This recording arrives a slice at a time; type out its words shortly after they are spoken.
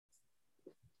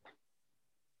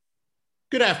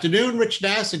Good afternoon, Rich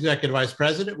Nass, Executive Vice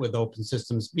President with Open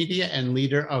Systems Media and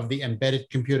leader of the Embedded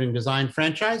Computing Design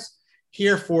franchise,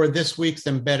 here for this week's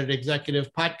Embedded Executive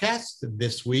Podcast.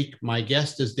 This week, my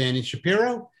guest is Danny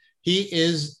Shapiro. He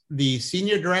is the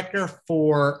Senior Director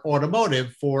for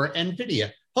Automotive for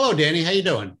NVIDIA. Hello, Danny. How you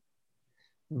doing?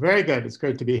 Very good. It's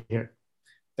great to be here.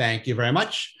 Thank you very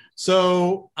much.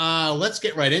 So let's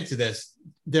get right into this.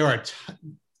 There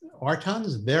are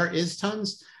tons. There is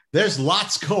tons. There's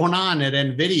lots going on at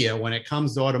NVIDIA when it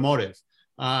comes to automotive.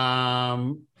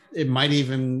 It might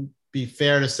even be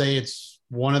fair to say it's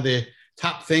one of the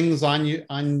top things on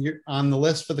the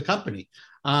list for the company.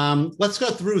 Let's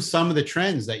go through some of the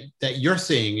trends that you're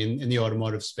seeing in the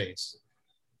automotive space.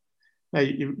 Now,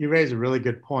 you raise a really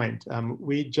good point.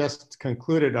 We just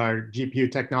concluded our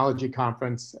GPU technology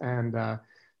conference and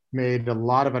made a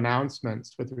lot of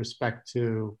announcements with respect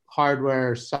to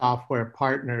hardware, software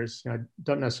partners.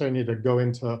 Don't necessarily need to go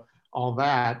into all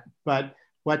that, but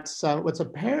what's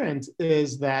apparent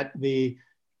is that the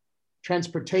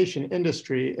transportation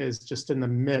industry is just in the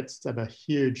midst of a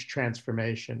huge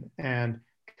transformation, and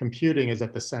computing is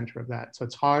at the center of that. So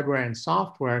it's hardware and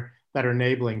software that are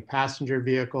enabling passenger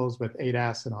vehicles with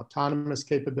ADAS and autonomous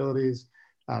capabilities.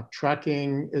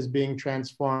 Trucking is being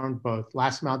transformed, both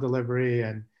last mile delivery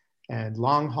and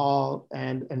long haul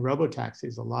and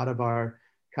robotaxis. A lot of our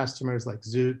customers like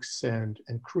Zoox and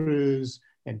Cruise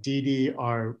and Didi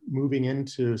are moving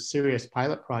into serious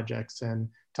pilot projects and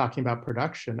talking about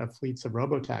production of fleets of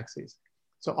robotaxis.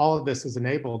 So all of this is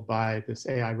enabled by this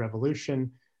AI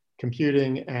revolution,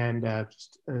 computing, and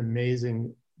just an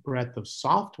amazing breadth of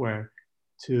software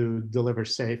to deliver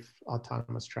safe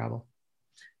autonomous travel.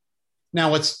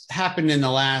 Now, what's happened in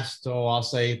the last, I'll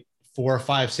say 4,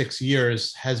 5, 6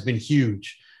 years has been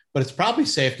huge, but it's probably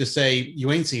safe to say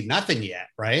you ain't seen nothing yet,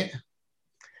 right?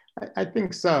 I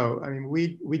think so. I mean,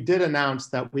 we did announce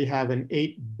that we have an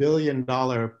 $8 billion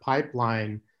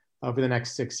pipeline over the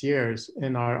next 6 years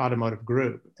in our automotive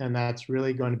group. And that's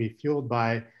really going to be fueled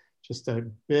by just a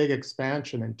big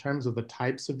expansion in terms of the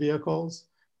types of vehicles,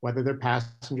 whether they're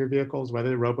passenger vehicles, whether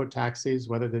they're robotaxis,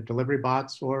 whether they're delivery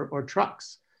bots or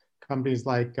trucks. Companies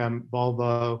like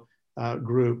Volvo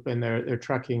Group and their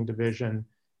trucking division,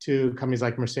 to companies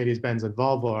like Mercedes-Benz and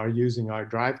Volvo are using our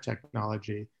drive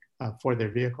technology for their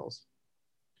vehicles.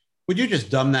 Would you just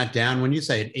dumb that down? When you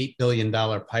say an $8 billion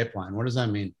pipeline, what does that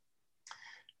mean?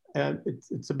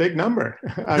 It's a big number.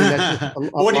 I mean, that's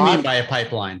what do you mean by a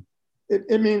pipeline?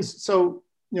 It means, so,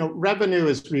 revenue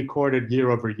is recorded year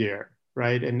over year,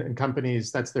 right? And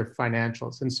companies, that's their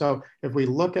financials. And so if we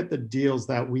look at the deals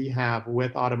that we have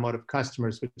with automotive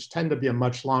customers, which tend to be a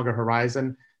much longer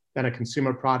horizon than a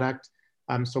consumer product,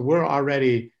 so we're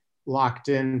already locked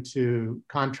into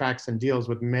contracts and deals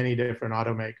with many different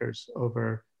automakers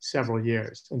over several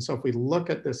years. And so if we look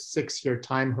at this 6-year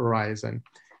time horizon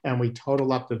and we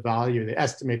total up the value, the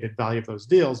estimated value of those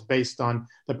deals based on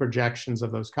the projections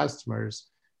of those customers,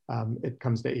 it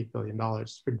comes to $8 billion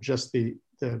for just the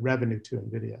revenue to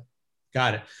NVIDIA.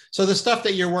 Got it. So the stuff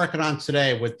that you're working on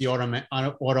today with the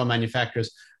auto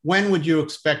manufacturers, when would you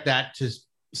expect that to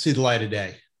see the light of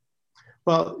day?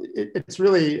 Well, it's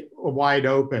really a wide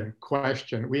open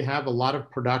question. We have a lot of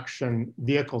production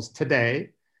vehicles today,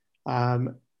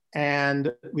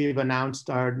 and we've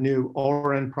announced our new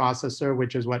Orin processor,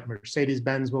 which is what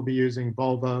Mercedes-Benz will be using,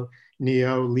 Volvo,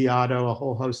 NIO, Li Auto, a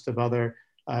whole host of other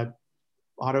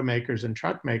automakers and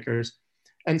truck makers.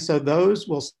 And so those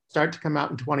will start to come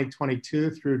out in 2022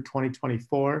 through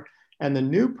 2024. And the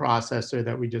new processor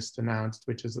that we just announced,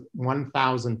 which is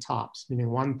 1,000 TOPS, meaning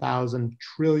 1,000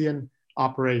 trillion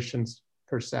operations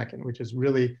per second, which is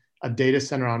really a data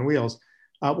center on wheels,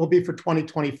 will be for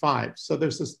 2025. So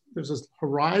there's this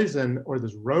horizon or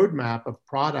this roadmap of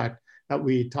product that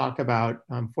we talk about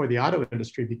for the auto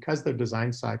industry because their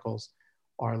design cycles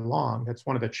are long. That's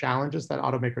one of the challenges that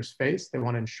automakers face. They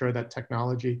want to ensure that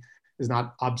technology is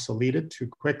not obsoleted too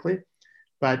quickly.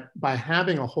 But by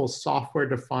having a whole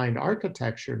software-defined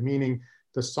architecture, meaning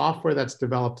the software that's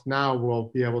developed now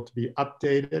will be able to be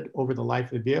updated over the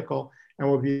life of the vehicle and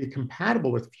will be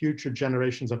compatible with future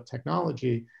generations of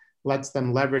technology, lets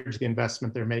them leverage the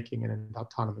investment they're making in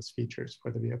autonomous features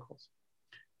for the vehicles.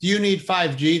 Do you need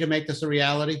 5G to make this a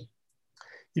reality?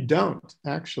 You don't,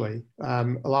 actually. A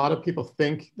lot of people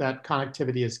think that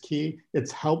connectivity is key.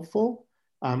 It's helpful.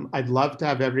 I'd love to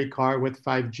have every car with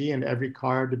 5G and every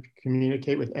car to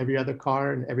communicate with every other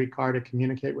car and every car to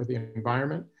communicate with the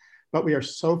environment. But we are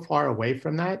so far away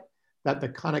from that the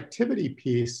connectivity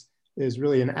piece is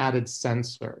really an added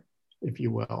sensor, if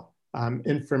you will.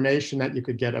 Information that you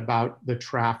could get about the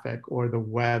traffic or the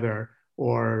weather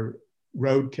or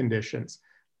road conditions.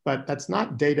 But that's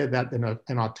not data that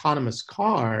an autonomous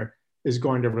car is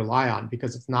going to rely on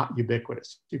because it's not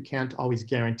ubiquitous. You can't always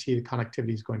guarantee the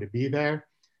connectivity is going to be there.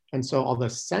 And so all the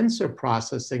sensor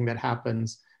processing that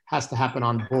happens has to happen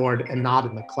on board and not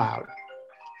in the cloud.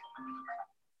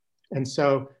 And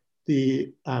so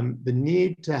the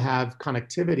need to have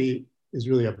connectivity is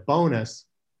really a bonus,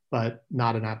 but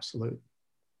not an absolute.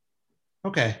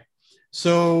 Okay.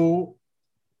 So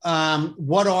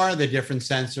what are the different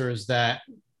sensors that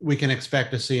we can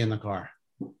expect to see in the car?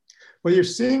 Well, you're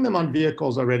seeing them on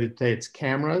vehicles already today. It's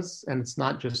cameras, and it's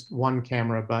not just one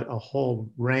camera, but a whole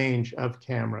range of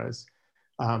cameras.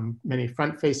 Many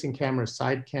front-facing cameras,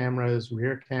 side cameras,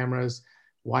 rear cameras,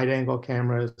 wide-angle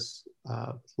cameras,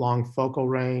 long focal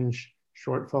range,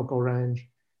 short focal range.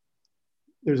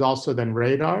 There's also then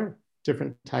radar,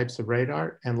 different types of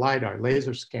radar, and LiDAR,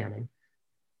 laser scanning.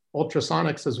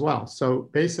 Ultrasonics as well. So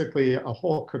basically a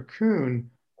whole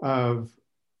cocoon of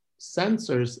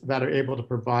sensors that are able to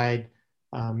provide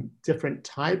different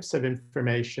types of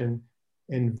information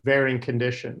in varying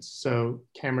conditions. So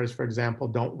cameras, for example,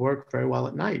 don't work very well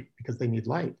at night because they need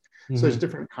light. Mm-hmm. So there's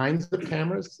different kinds of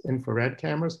cameras, infrared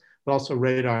cameras, but also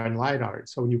radar and LiDAR.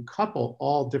 So when you couple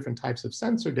all different types of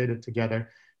sensor data together,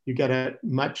 you get a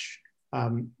much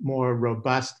more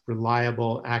robust,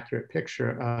 reliable, accurate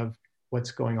picture of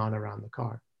what's going on around the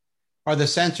car. Are the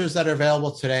sensors that are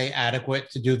available today adequate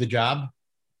to do the job?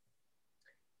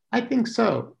 I think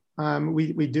so.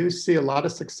 We do see a lot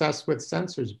of success with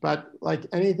sensors, but like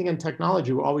anything in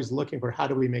technology, we're always looking for how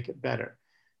do we make it better.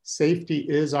 Safety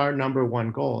is our number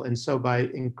one goal. And so by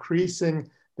increasing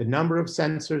the number of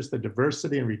sensors, the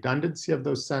diversity and redundancy of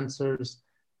those sensors,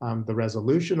 the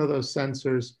resolution of those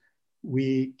sensors,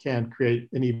 we can create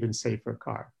an even safer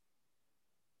car.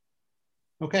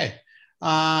 Okay.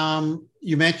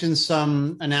 You mentioned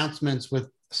some announcements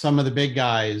with some of the big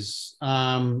guys.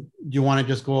 Do you want to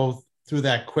just go through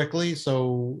that quickly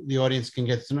so the audience can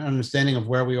get some understanding of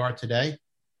where we are today?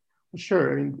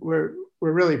 Sure. I mean, we're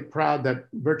really proud that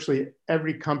virtually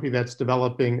every company that's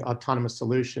developing autonomous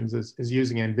solutions is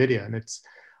using NVIDIA. And it's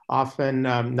often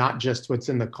not just what's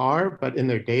in the car, but in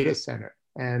their data center.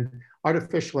 And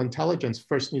artificial intelligence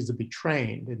first needs to be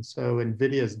trained. And so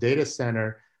NVIDIA's data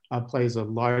center plays a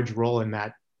large role in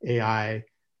that AI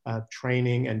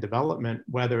training and development,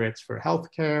 whether it's for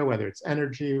healthcare, whether it's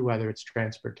energy, whether it's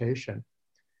transportation.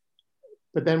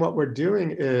 But then what we're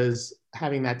doing is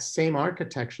having that same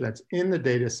architecture that's in the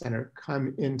data center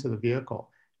come into the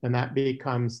vehicle. And that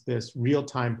becomes this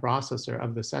real-time processor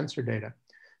of the sensor data.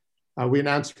 We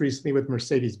announced recently with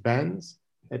Mercedes-Benz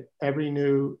that every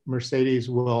new Mercedes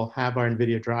will have our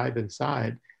NVIDIA Drive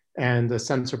inside. And the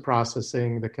sensor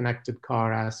processing, the connected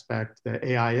car aspect, the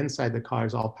AI inside the car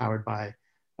is all powered by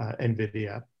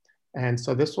NVIDIA. And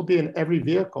so this will be in every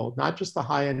vehicle, not just the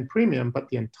high-end premium, but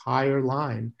the entire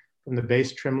line from the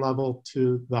base trim level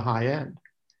to the high end.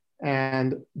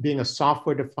 And being a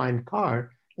software-defined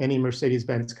car, any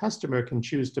Mercedes-Benz customer can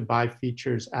choose to buy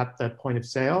features at the point of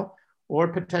sale or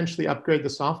potentially upgrade the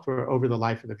software over the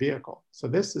life of the vehicle. So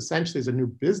this essentially is a new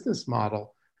business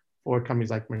model for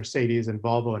companies like Mercedes and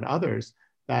Volvo and others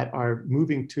that are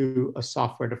moving to a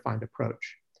software-defined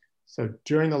approach. So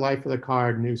during the life of the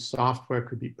car, new software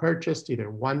could be purchased, either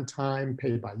one time,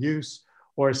 paid by use,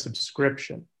 or a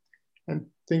subscription. And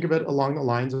think of it along the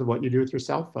lines of what you do with your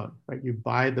cell phone, right? You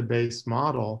buy the base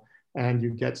model and you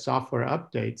get software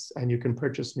updates and you can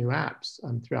purchase new apps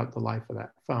throughout the life of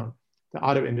that phone. The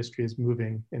auto industry is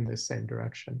moving in this same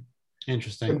direction.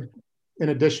 Interesting. In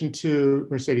addition to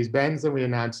Mercedes-Benz, then we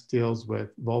announced deals with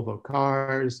Volvo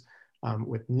Cars,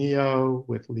 with NIO,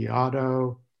 with Li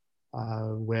Auto,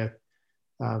 with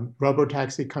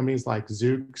robotaxi companies like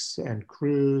Zoox and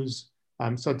Cruise.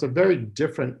 So it's a very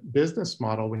different business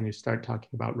model when you start talking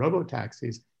about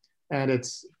robotaxis. And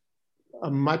it's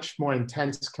a much more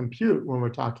intense compute when we're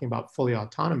talking about fully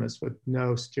autonomous with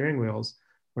no steering wheels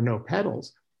or no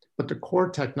pedals. But the core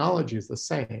technology is the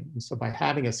same. And so by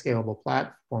having a scalable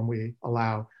platform, we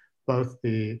allow both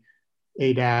the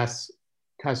ADAS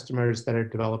customers that are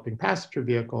developing passenger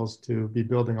vehicles to be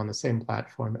building on the same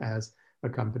platform as a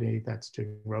company that's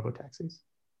doing robotaxis.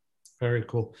 Very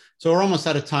cool. So we're almost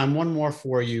out of time. One more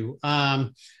for you.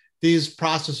 These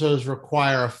processors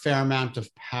require a fair amount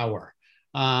of power.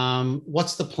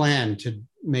 What's the plan to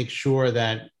make sure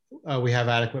that we have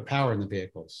adequate power in the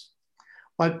vehicles?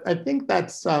 Well, I think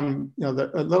that's a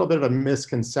little bit of a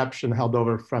misconception held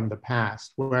over from the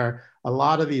past, where a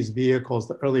lot of these vehicles,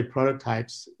 the early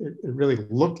prototypes, it really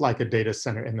looked like a data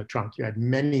center in the trunk. You had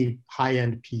many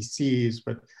high-end PCs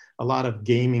with a lot of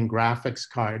gaming graphics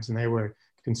cards, and they were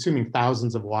consuming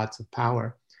thousands of watts of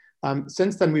power.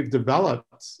 Since then, we've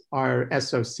developed our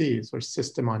SoCs, or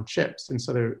system on chips. And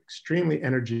so they're extremely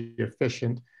energy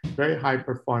efficient, very high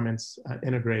performance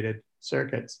integrated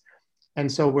circuits.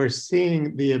 And so we're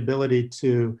seeing the ability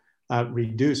to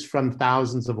reduce from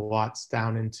thousands of watts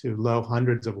down into low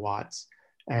hundreds of watts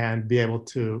and be able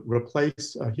to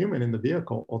replace a human in the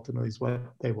vehicle, ultimately is what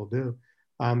they will do.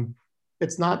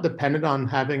 It's not dependent on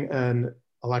having an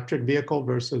electric vehicle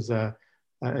versus an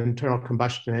internal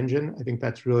combustion engine. I think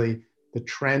that's really, the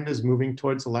trend is moving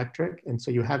towards electric. And so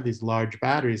you have these large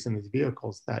batteries in these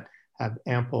vehicles that have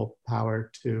ample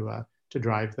power to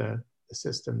drive the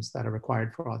systems that are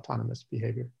required for autonomous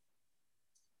behavior.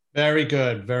 Very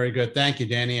good. Very good. Thank you,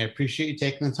 Danny. I appreciate you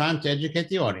taking the time to educate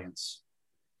the audience.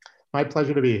 My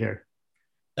pleasure to be here.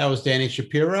 That was Danny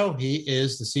Shapiro. He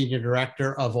is the Senior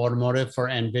Director of Automotive for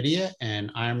NVIDIA,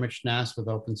 and I'm Rich Nass with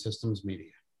Open Systems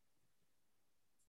Media.